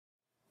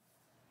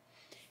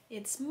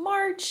It's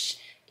March,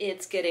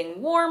 it's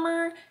getting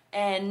warmer,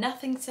 and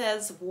nothing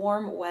says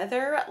warm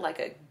weather like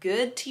a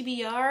good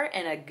TBR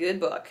and a good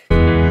book.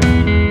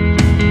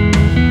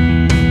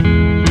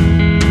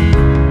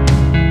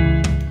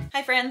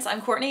 Hi friends,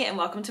 I'm Courtney and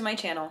welcome to my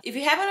channel. If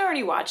you haven't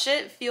already watched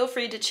it, feel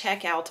free to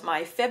check out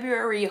my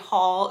February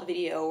haul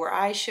video where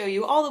I show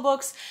you all the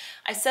books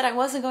I said I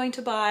wasn't going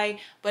to buy,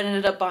 but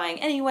ended up buying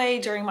anyway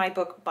during my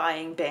book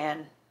buying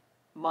ban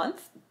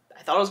month.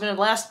 I thought it was going to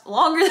last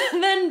longer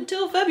than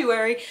till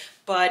February,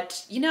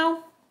 but you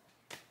know,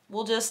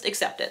 we'll just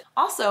accept it.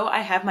 Also, I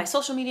have my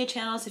social media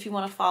channels if you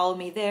want to follow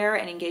me there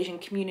and engage in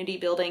community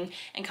building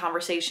and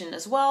conversation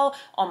as well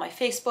on my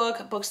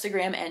Facebook,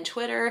 Bookstagram, and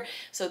Twitter.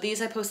 So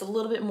these I post a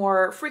little bit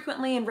more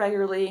frequently and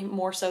regularly,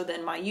 more so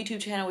than my YouTube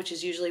channel, which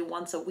is usually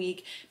once a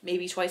week,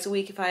 maybe twice a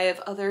week if I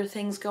have other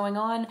things going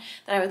on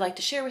that I would like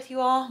to share with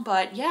you all.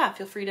 But yeah,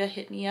 feel free to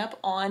hit me up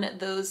on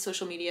those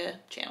social media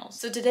channels.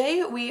 So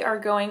today we are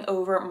going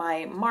over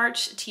my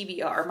March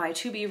TBR, my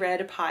to be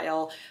read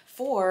pile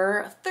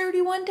for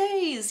 31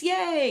 days,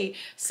 yay!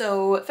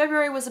 So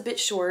February was a bit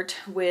short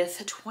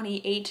with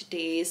 28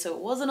 days, so it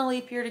wasn't a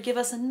leap year to give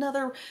us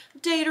another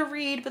day to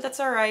read, but that's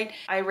all right.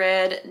 I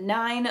read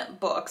 9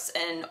 books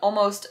and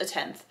almost a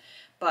 10th,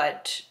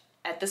 but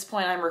at this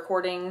point I'm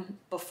recording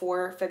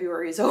before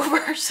February is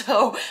over,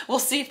 so we'll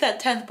see if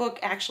that 10th book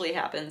actually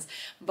happens.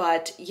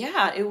 But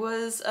yeah, it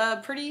was a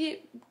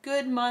pretty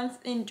good month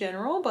in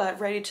general,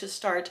 but ready to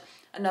start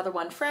another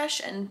one fresh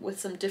and with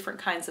some different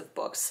kinds of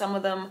books. Some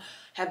of them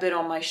have been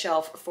on my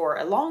shelf for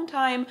a long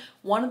time.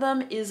 One of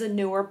them is a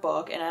newer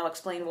book, and I'll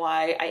explain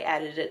why I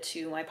added it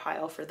to my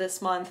pile for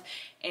this month.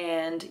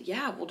 And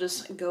yeah, we'll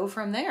just go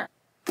from there.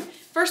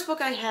 First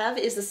book I have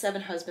is The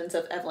Seven Husbands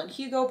of Evelyn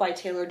Hugo by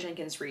Taylor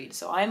Jenkins Reid.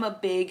 So I'm a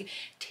big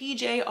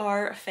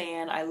TJR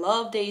fan. I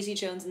love Daisy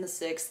Jones and the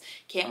Six.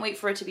 Can't wait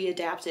for it to be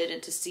adapted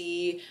and to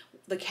see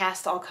the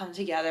cast all come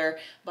together,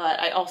 but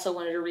I also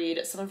wanted to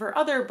read some of her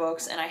other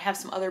books, and I have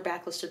some other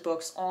backlisted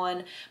books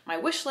on my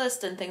wish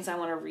list and things I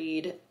want to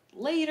read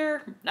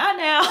later, not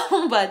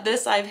now, but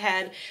this I've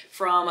had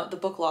from the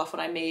Book Loft when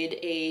I made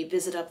a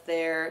visit up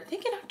there. I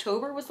think in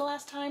October was the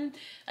last time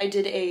I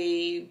did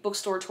a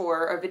bookstore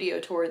tour, a video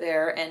tour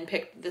there, and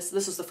picked this.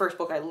 This was the first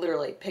book I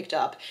literally picked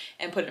up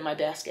and put it in my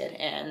basket.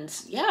 And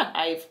yeah,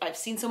 I've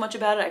seen so much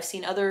about it. I've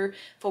seen other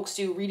folks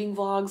do reading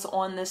vlogs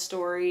on this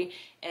story,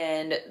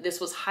 and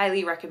this was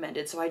highly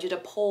recommended. So I did a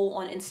poll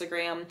on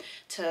Instagram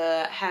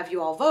to have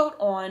you all vote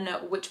on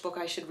which book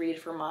I should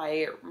read for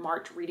my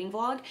March reading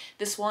vlog.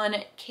 This one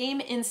came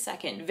in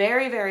second,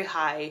 very, very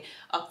high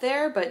up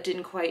there, but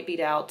didn't quite beat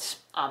out,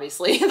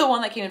 obviously, the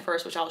one that came in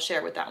first, which I'll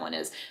share what that one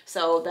is.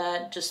 So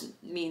that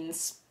just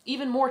means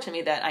even more to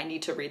me that I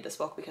need to read this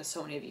book because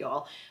so many of you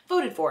all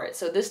voted for it.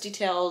 So this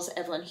details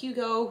Evelyn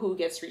Hugo, who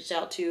gets reached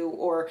out to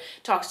or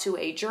talks to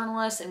a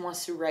journalist and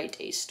wants to write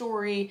a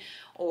story,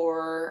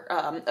 or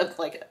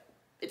like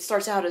it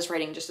starts out as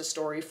writing just a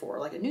story for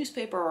like a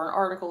newspaper or an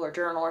article or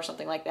journal or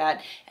something like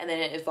that, and then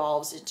it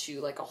evolves into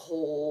like a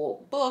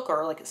whole book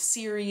or like a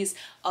series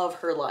of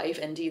her life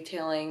and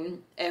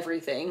detailing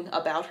everything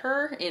about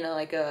her in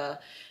like a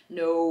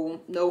no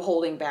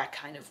holding back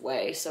kind of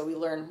way. So we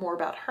learn more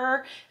about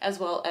her as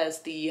well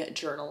as the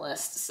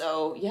journalist.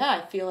 So yeah,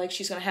 I feel like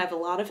she's gonna have a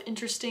lot of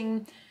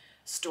interesting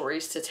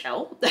stories to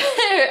tell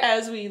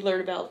as we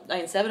learn about. I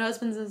mean, Seven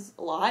Husbands is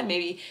a lot.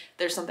 Maybe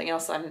there's something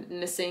else I'm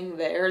missing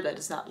there that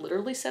is not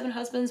literally Seven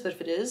Husbands, but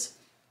if it is,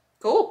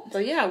 cool. So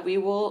yeah, we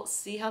will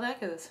see how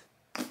that goes.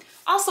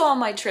 Also on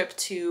my trip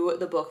to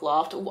the Book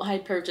Loft, I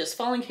purchased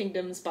Fallen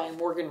Kingdoms by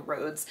Morgan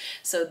Rhodes.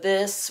 So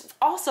this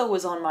also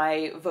was on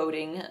my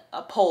voting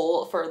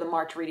poll for the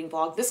March reading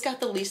vlog. This got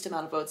the least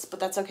amount of votes,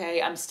 but that's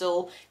okay. I'm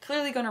still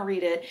clearly going to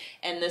read it,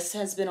 and this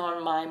has been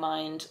on my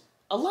mind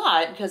a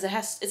lot because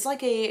it's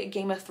like a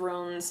Game of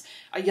Thrones,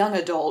 a young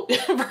adult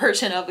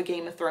version of a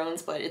Game of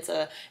Thrones, but it's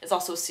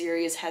also a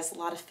series, has a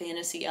lot of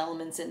fantasy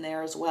elements in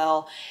there as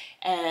well.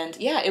 And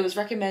yeah, it was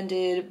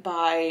recommended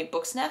by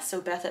Books Nest, so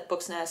Beth at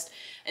Books Nest,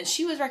 and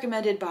she was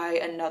recommended by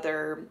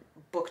another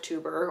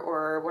booktuber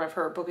or one of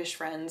her bookish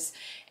friends,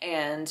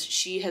 and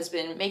she has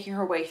been making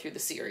her way through the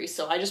series.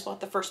 So I just bought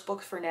the first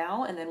book for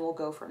now, and then we'll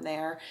go from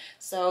there.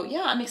 So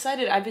yeah, I'm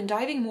excited. I've been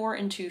diving more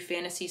into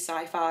fantasy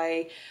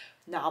sci-fi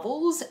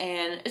novels,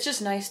 and it's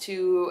just nice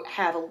to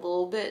have a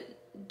little bit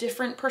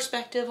different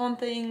perspective on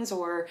things.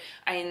 Or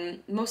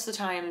most of the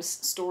times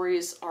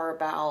stories are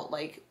about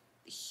like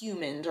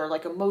humans or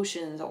like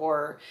emotions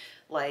or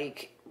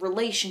like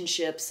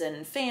relationships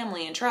and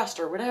family and trust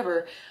or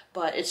whatever,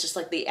 but it's just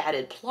like the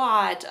added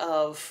plot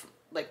of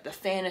like the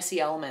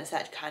fantasy elements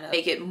that kind of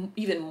make it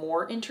even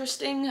more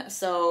interesting.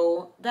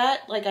 So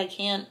that, like,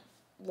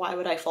 why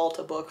would I fault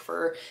a book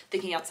for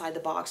thinking outside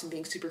the box and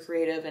being super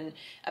creative and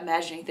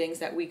imagining things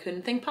that we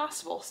couldn't think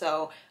possible?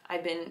 So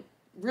I've been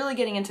really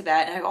getting into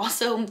that. And I've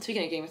also,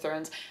 speaking of Game of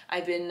Thrones,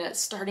 I've been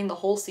starting the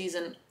whole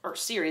season or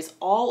series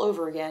all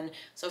over again.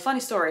 So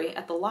funny story,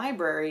 at the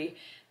library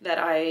that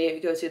I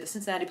go to, the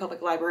Cincinnati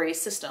Public Library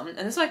system, and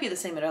this might be the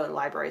same at other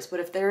libraries, but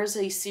if there's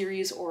a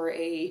series or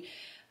a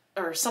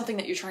or something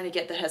that you're trying to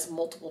get that has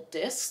multiple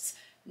discs,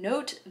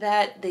 note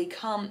that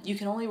you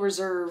can only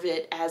reserve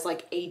it as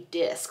like a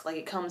disc. Like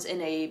it comes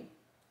in a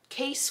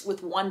case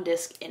with one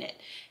disc in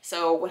it.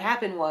 So what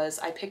happened was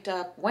I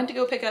went to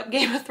go pick up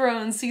Game of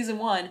Thrones season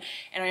 1,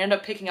 and I ended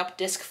up picking up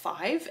disc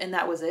 5, and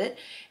that was it.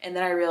 And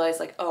then I realized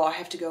like, oh, I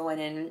have to go in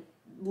and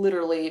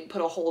literally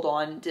put a hold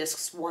on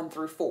discs 1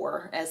 through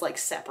 4 as like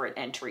separate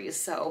entries.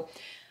 So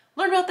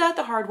learned about that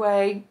the hard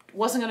way.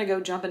 Wasn't gonna go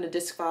jump into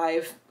disc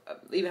 5,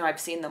 even though I've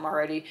seen them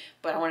already,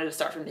 but I wanted to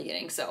start from the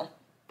beginning. So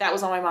that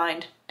was on my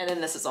mind, and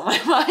then this is on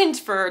my mind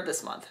for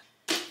this month.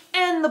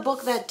 And the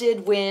book that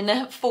did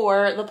win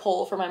for the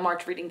poll for my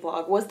March reading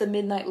vlog was The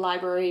Midnight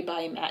Library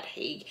by Matt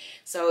Haig.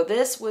 So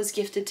this was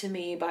gifted to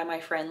me by my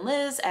friend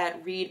Liz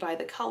at Reid by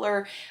the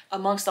Color,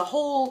 amongst a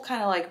whole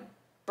kind of like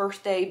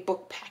birthday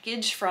book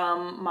package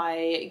from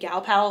my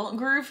gal pal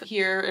group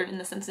here in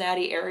the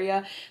Cincinnati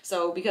area.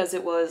 So because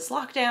it was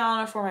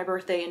lockdown for my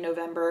birthday in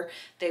November,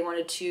 they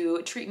wanted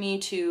to treat me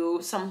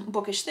to some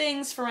bookish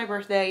things for my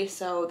birthday.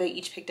 So they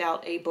each picked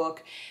out a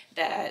book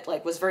that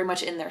like was very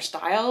much in their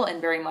style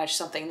and very much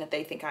something that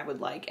they think I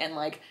would like. And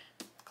like,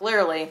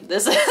 clearly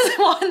this is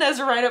one that's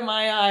right up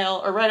my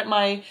aisle, or right up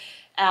my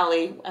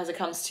alley as it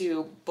comes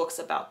to books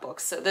about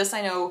books. So this,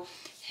 I know,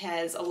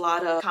 has a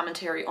lot of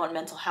commentary on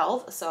mental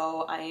health,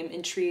 so I am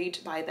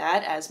intrigued by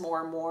that as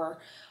more and more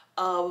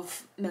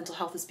of mental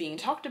health is being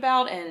talked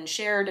about and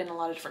shared in a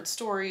lot of different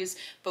stories,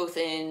 both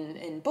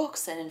in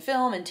books and in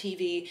film and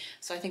TV.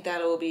 So I think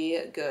that'll be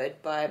good.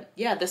 But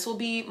yeah, this will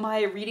be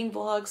my reading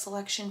vlog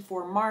selection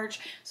for March.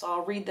 So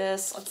I'll read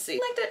this. Let's see.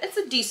 Like that, it's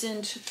a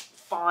decent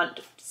font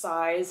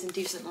size and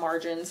decent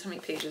margins. How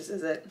many pages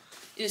is it?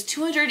 It is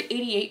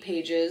 288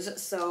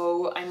 pages,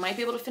 so I might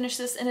be able to finish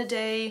this in a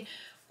day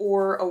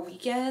or a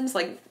weekend.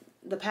 Like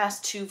the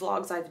past 2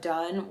 vlogs I've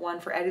done, one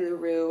for Eddie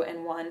LaRue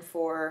and one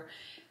for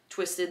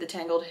Twisted, the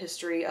Tangled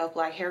History of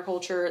Black Hair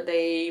Culture,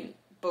 they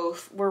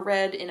both were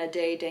read in a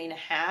day, day and a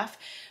half,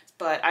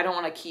 but I don't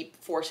want to keep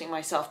forcing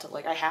myself to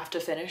like, I have to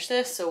finish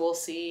this, so we'll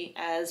see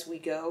as we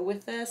go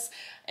with this.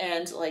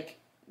 And like,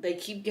 they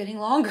keep getting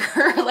longer.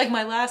 Like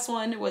my last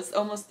one was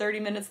almost 30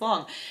 minutes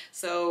long.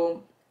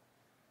 So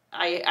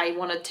I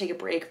want to take a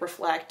break,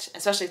 reflect,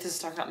 especially if this is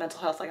talking about mental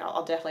health. Like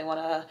I'll definitely want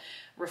to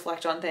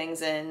reflect on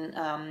things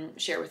and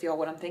share with you all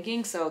what I'm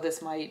thinking. So this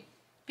might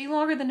be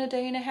longer than a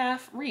day and a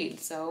half read.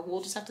 So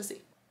we'll just have to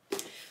see.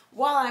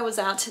 While I was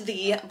out to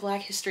the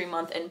Black History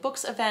Month and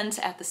Books event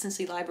at the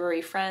Cincy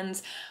Library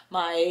Friends,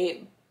 my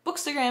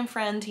Bookstagram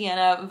friend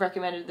Tiana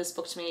recommended this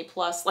book to me,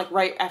 plus like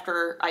right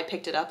after I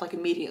picked it up, like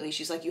immediately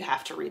she's like, you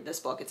have to read this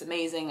book, it's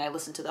amazing. I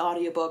listened to the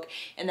audiobook,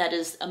 and that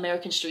is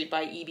American Street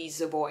by E.B.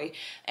 Zoboi.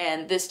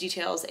 And this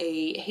details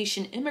a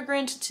Haitian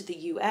immigrant to the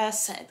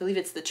US, I believe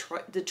it's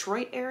the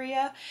Detroit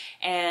area,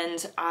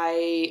 and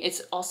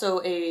it's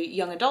also a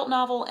young adult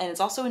novel, and it's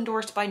also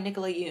endorsed by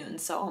Nicola Yoon.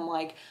 So I'm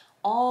like,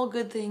 all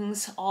good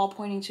things, all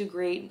pointing to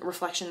great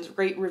reflections,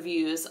 great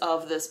reviews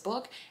of this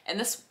book. And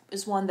this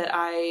is one that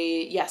I,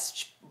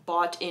 yes,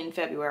 bought in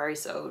February,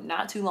 so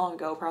not too long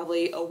ago,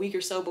 probably a week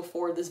or so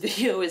before this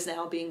video is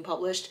now being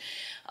published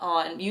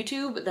on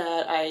YouTube,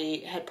 that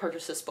I had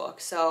purchased this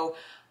book. So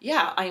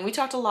yeah, I mean, we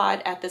talked a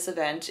lot at this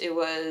event. It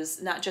was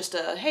not just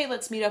a, hey,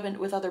 let's meet up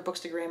with other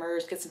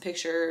Bookstagrammers, get some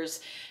pictures,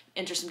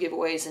 enter some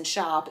giveaways and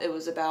shop. It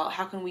was about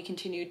how can we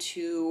continue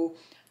to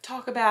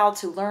talk about,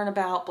 to learn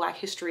about Black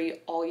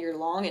history all year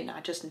long and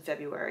not just in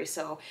February.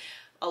 So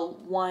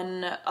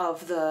one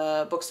of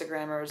the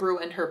Bookstagrammers, Brew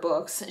in her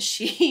books,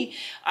 she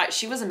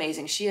was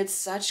amazing. She had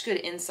such good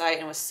insight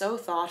and was so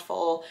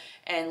thoughtful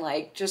and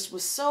like just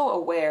was so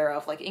aware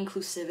of like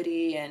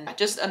inclusivity and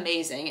just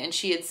amazing. And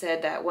she had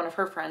said that one of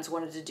her friends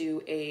wanted to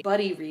do a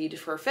buddy read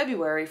for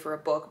February for a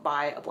book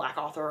by a Black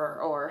author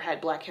or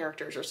had Black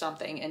characters or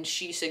something, and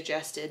she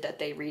suggested that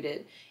they read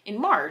it in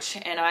March.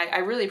 And I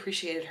really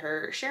appreciated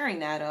her sharing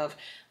that, of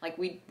like,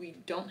 we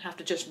don't have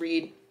to just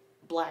read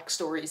Black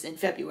stories in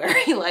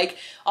February. Like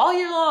all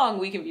year long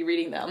we can be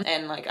reading them,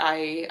 and like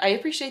I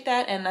appreciate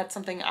that, and that's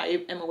something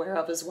I am aware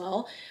of as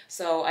well.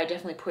 So I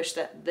definitely pushed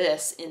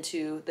this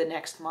into the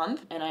next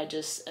month, and I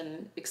just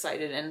am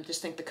excited and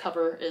just think the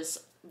cover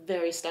is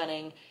very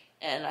stunning,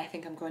 and I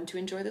think I'm going to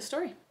enjoy the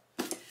story.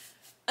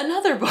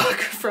 Another book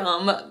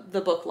from the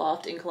Book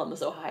Loft in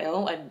Columbus,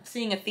 Ohio, I'm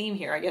seeing a theme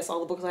here, I guess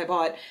all the books I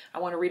bought I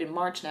want to read in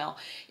March now,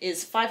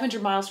 is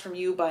 500 Miles from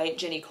You by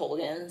Jenny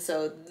Colgan.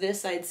 So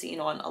this I'd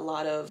seen on a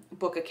lot of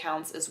book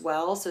accounts as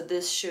well. So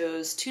this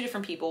shows 2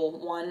 different people,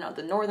 one of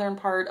the northern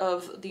part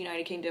of the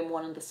United Kingdom,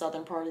 one of the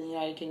southern part of the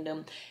United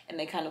Kingdom, and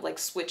they kind of like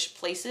switch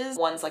places.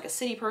 One's like a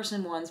city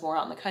person, one's more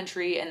out in the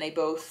country, and they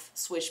both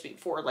switch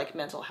for like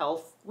mental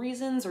health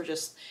reasons, or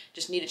just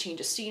need a change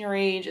of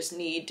scenery, just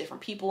need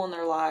different people in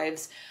their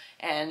lives,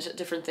 and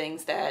different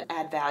things that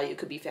add value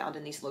could be found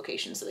in these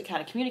locations. So they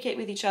kind of communicate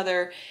with each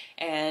other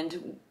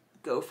and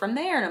go from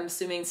there. And I'm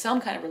assuming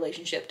some kind of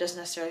relationship, doesn't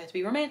necessarily have to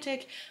be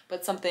romantic,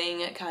 but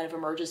something kind of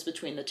emerges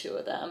between the 2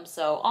 of them.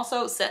 So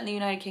also set in the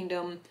United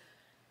Kingdom,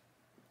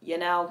 you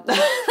know,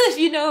 if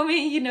you know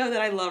me, you know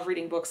that I love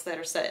reading books that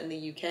are set in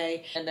the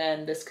UK. And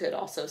then this could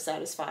also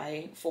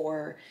satisfy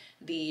for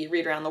the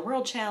Read Around the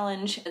World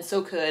challenge. And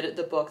so could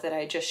the book that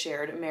I just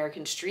shared,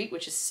 American Street,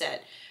 which is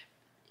set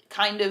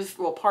kind of,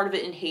 well, part of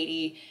it in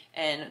Haiti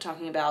and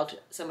talking about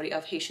somebody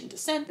of Haitian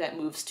descent that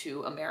moves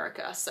to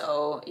America.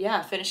 So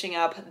yeah, finishing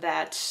up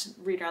that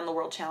Read Around the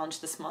World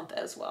challenge this month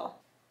as well.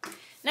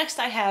 Next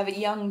I have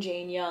Young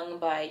Jane Young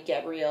by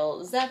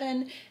Gabrielle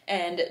Zevin,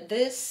 and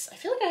this, I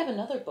feel like I have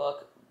another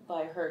book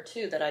by her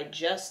too that I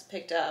just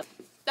picked up.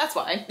 That's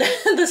why.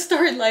 The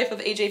Storied Life of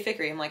AJ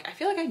Fickery. I'm like, I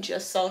feel like I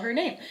just saw her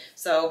name.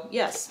 So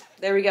yes,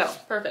 there we go.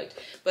 Perfect.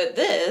 But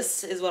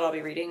this is what I'll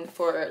be reading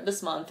for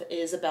this month,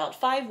 is about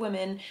 5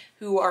 women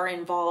who are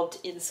involved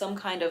in some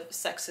kind of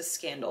sexist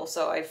scandal.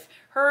 So I've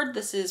heard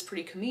this is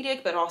pretty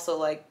comedic, but also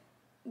like,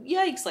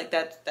 yikes, like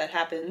that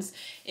happens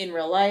in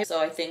real life. So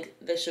I think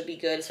this should be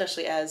good,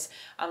 especially as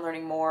I'm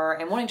learning more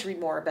and wanting to read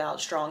more about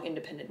strong,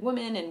 independent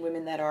women and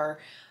women that are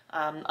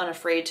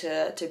unafraid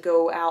to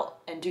go out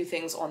and do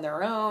things on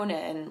their own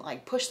and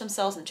like push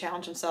themselves and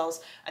challenge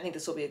themselves. I think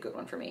this will be a good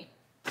one for me.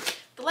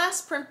 The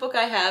last print book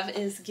I have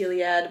is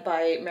Gilead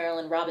by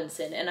Marilynne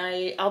Robinson, and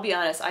I'll be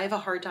honest, I have a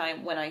hard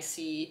time when I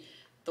see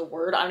the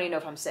word, I don't even know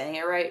if I'm saying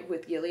it right,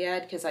 with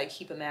Gilead, because I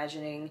keep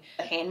imagining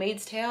A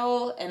Handmaid's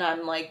Tale, and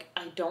I'm like,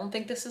 I don't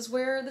think this is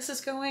where this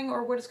is going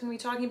or what it's going to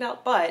be talking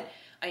about, but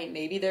I mean,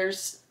 maybe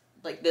there's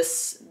like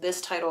this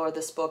title or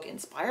this book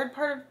inspired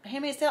part of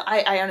Handmaid's Tale.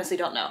 I honestly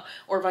don't know,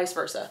 or vice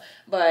versa.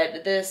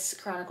 But this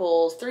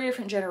chronicles 3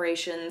 different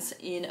generations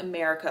in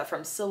America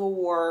from Civil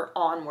War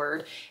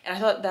onward. And I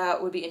thought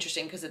that would be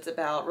interesting because it's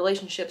about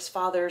relationships,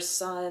 fathers,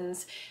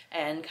 sons,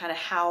 and kind of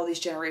how these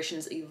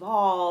generations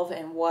evolve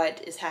and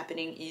what is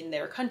happening in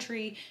their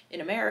country, in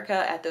America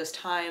at those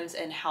times,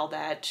 and how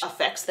that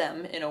affects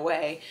them in a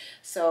way.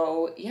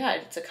 So yeah,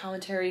 it's a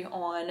commentary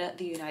on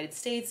the United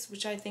States,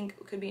 which I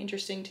think could be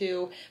interesting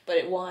too. But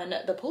it won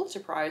the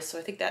Pulitzer Prize, so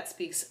I think that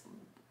speaks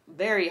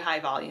very high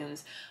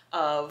volumes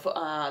of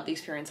the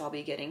experience I'll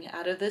be getting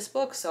out of this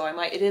book. So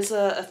it is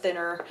a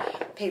thinner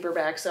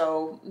paperback,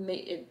 so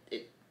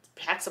it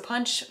packs a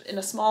punch in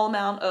a small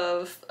amount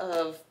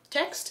of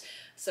text.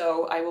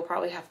 So I will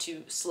probably have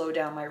to slow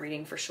down my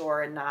reading for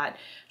sure and not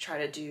try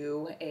to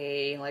do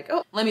a like,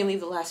 oh, let me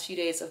leave the last few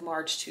days of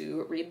March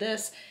to read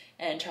this,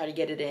 and try to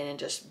get it in and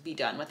just be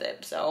done with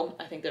it. So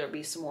I think there'll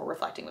be some more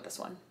reflecting with this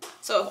one.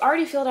 So I've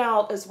already filled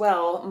out as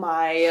well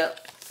my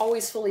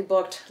always fully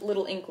booked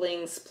Little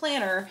Inklings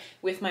planner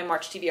with my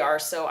March TBR.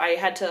 So I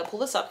had to pull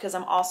this up because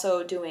I'm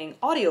also doing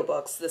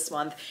audiobooks this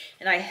month,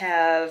 and I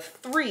have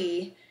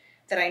 3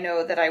 that I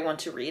know that I want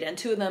to read, and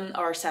 2 of them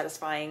are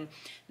satisfying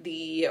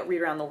the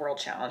Read Around the World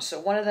challenge. So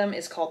one of them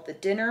is called The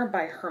Dinner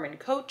by Herman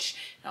Koch.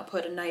 I'll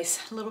put a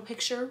nice little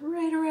picture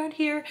right around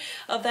here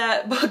of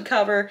that book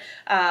cover.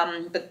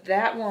 But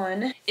that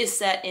one is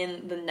set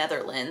in the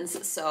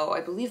Netherlands. So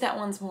I believe that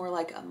one's more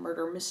like a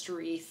murder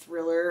mystery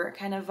thriller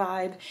kind of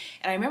vibe.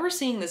 And I remember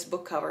seeing this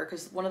book cover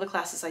because one of the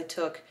classes I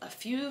took a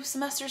few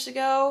semesters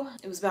ago,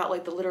 it was about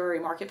like the literary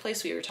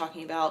marketplace. We were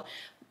talking about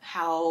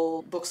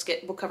how book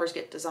covers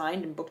get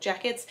designed in book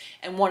jackets,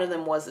 and one of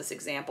them was this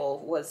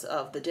example was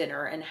of The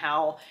Dinner, and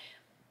how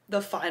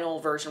the final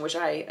version, which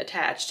I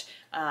attached,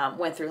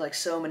 went through like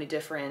so many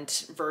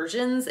different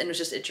versions, and it was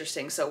just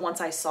interesting. So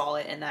once I saw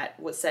it and that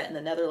was set in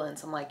the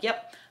Netherlands, I'm like,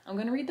 yep, I'm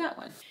gonna read that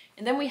one.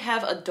 And then we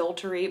have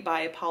Adultery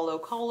by Paolo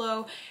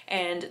Coehlo,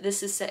 and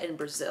this is set in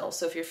Brazil.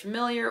 So if you're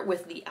familiar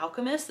with The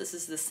Alchemist, this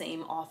is the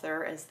same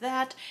author as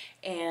that.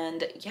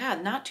 And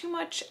yeah, not too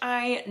much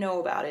I know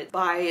about it.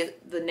 By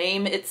the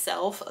name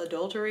itself,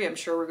 Adultery, I'm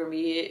sure we're going to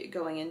be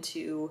going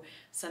into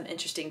some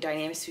interesting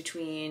dynamics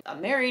between a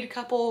married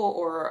couple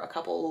or a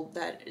couple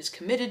that is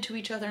committed to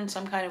each other in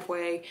some kind of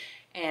way,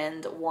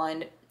 and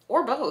one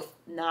or both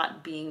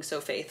not being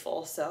so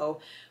faithful. So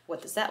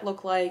what does that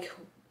look like?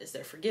 Is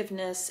there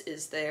forgiveness?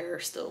 Is there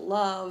still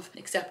love,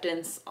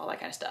 acceptance, all that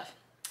kind of stuff?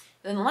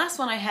 Then the last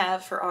one I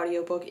have for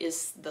audiobook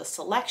is The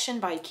Selection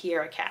by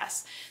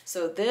Kiera.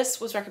 So this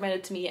was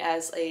recommended to me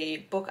as a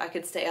book I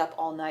could stay up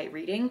all night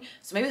reading.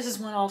 So maybe this is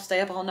one I'll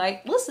stay up all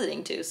night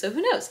listening to, so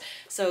who knows?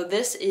 So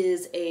this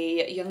is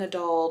a young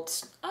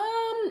adult,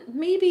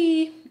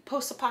 maybe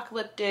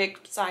post-apocalyptic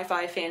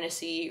sci-fi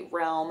fantasy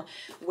realm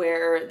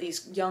where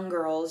these young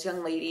girls,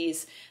 young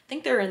ladies, I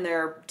think they're in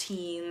their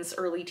teens,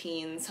 early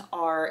teens,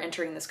 are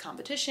entering this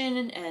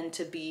competition and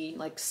to be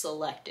like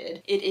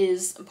selected. It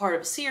is part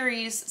of a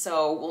series,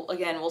 so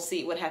we'll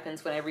see what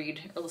happens when I read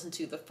or listen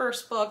to the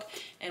first book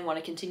and want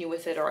to continue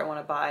with it, or I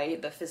want to buy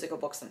the physical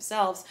books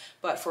themselves.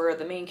 But for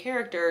the main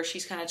character,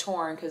 she's kind of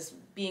torn because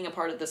being a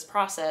part of this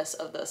process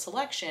of the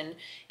selection,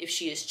 if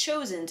she is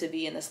chosen to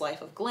be in this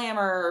life of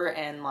glamour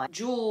and like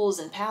jewels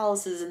and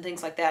palaces and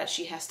things like that,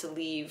 she has to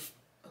leave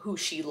who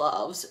she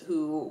loves,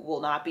 who will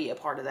not be a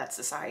part of that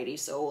society.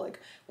 So like,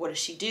 what does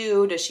she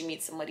do? Does she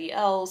meet somebody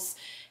else?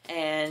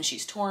 And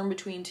she's torn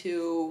between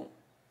 2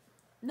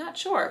 Not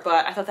sure,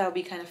 but I thought that would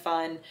be kind of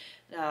fun.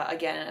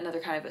 Again, another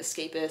kind of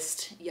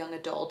escapist young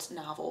adult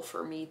novel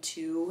for me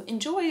to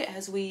enjoy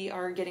as we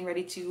are getting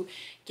ready to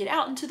get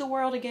out into the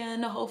world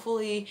again.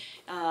 Hopefully,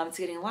 it's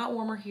getting a lot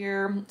warmer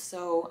here,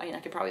 so I mean, I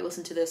could probably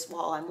listen to this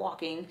while I'm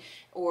walking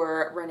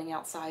or running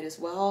outside as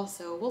well,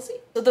 so we'll see.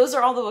 So those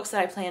are all the books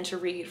that I plan to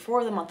read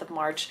for the month of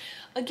March.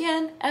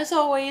 Again, as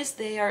always,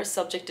 they are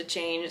subject to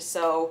change,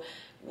 so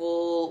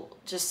we'll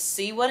just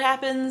see what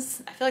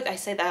happens. I feel like I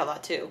say that a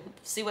lot too.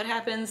 See what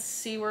happens,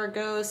 see where it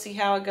goes, see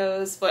how it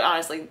goes. But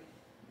honestly,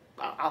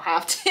 I'll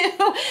have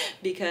to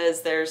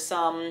because there's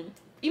some,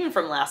 even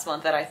from last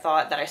month, that I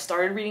thought that I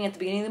started reading at the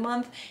beginning of the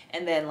month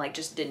and then like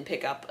just didn't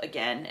pick up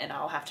again, and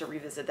I'll have to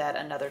revisit that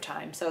another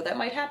time. So that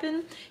might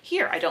happen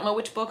here. I don't know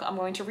which book I'm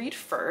going to read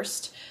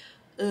first.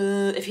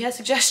 If you have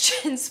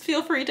suggestions,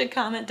 feel free to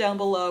comment down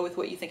below with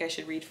what you think I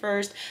should read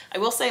first. I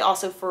will say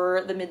also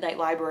for the Midnight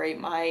Library,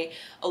 my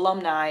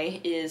alumni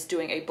is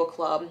doing a book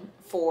club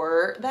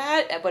for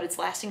that, but it's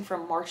lasting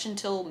from March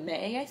until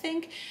May, I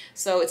think.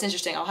 So it's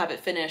interesting. I'll have it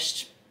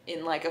finished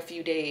in like a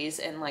few days,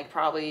 and like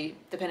probably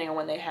depending on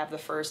when they have the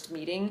first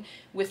meeting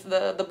with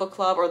the book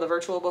club or the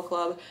virtual book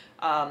club,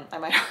 I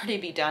might already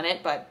be done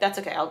it, but that's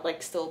okay. I'll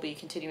like still be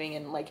continuing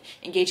and like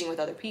engaging with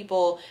other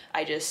people.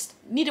 I just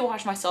need to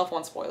watch myself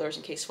on spoilers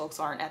in case folks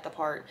aren't at the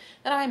part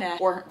that I'm at,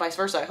 or vice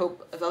versa. I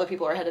hope if other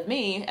people are ahead of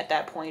me at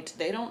that point,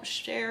 they don't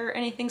share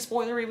anything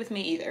spoilery with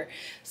me either.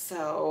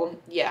 So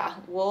yeah,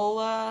 we'll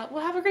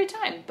have a great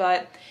time.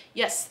 But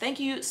yes, thank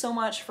you so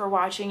much for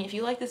watching. If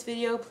you like this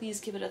video,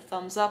 please give it a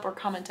thumbs up or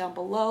comment down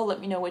below.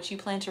 Let me know what you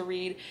plan to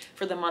read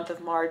for the month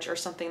of March or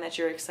something that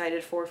you're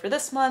excited for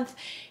this month.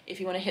 If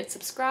you want to hit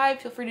subscribe,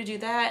 feel free to do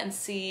that and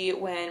see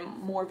when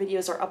more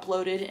videos are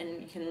uploaded,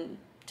 and you can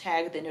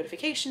tag the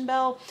notification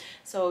bell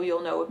so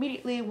you'll know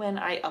immediately when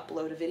I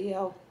upload a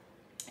video.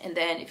 And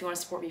then if you want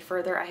to support me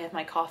further, I have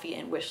my coffee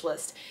and wish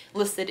list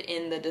listed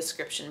in the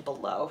description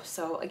below.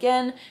 So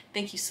again,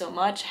 thank you so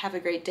much. Have a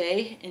great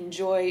day.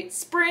 Enjoy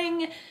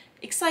spring,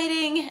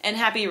 exciting, and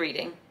happy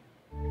reading.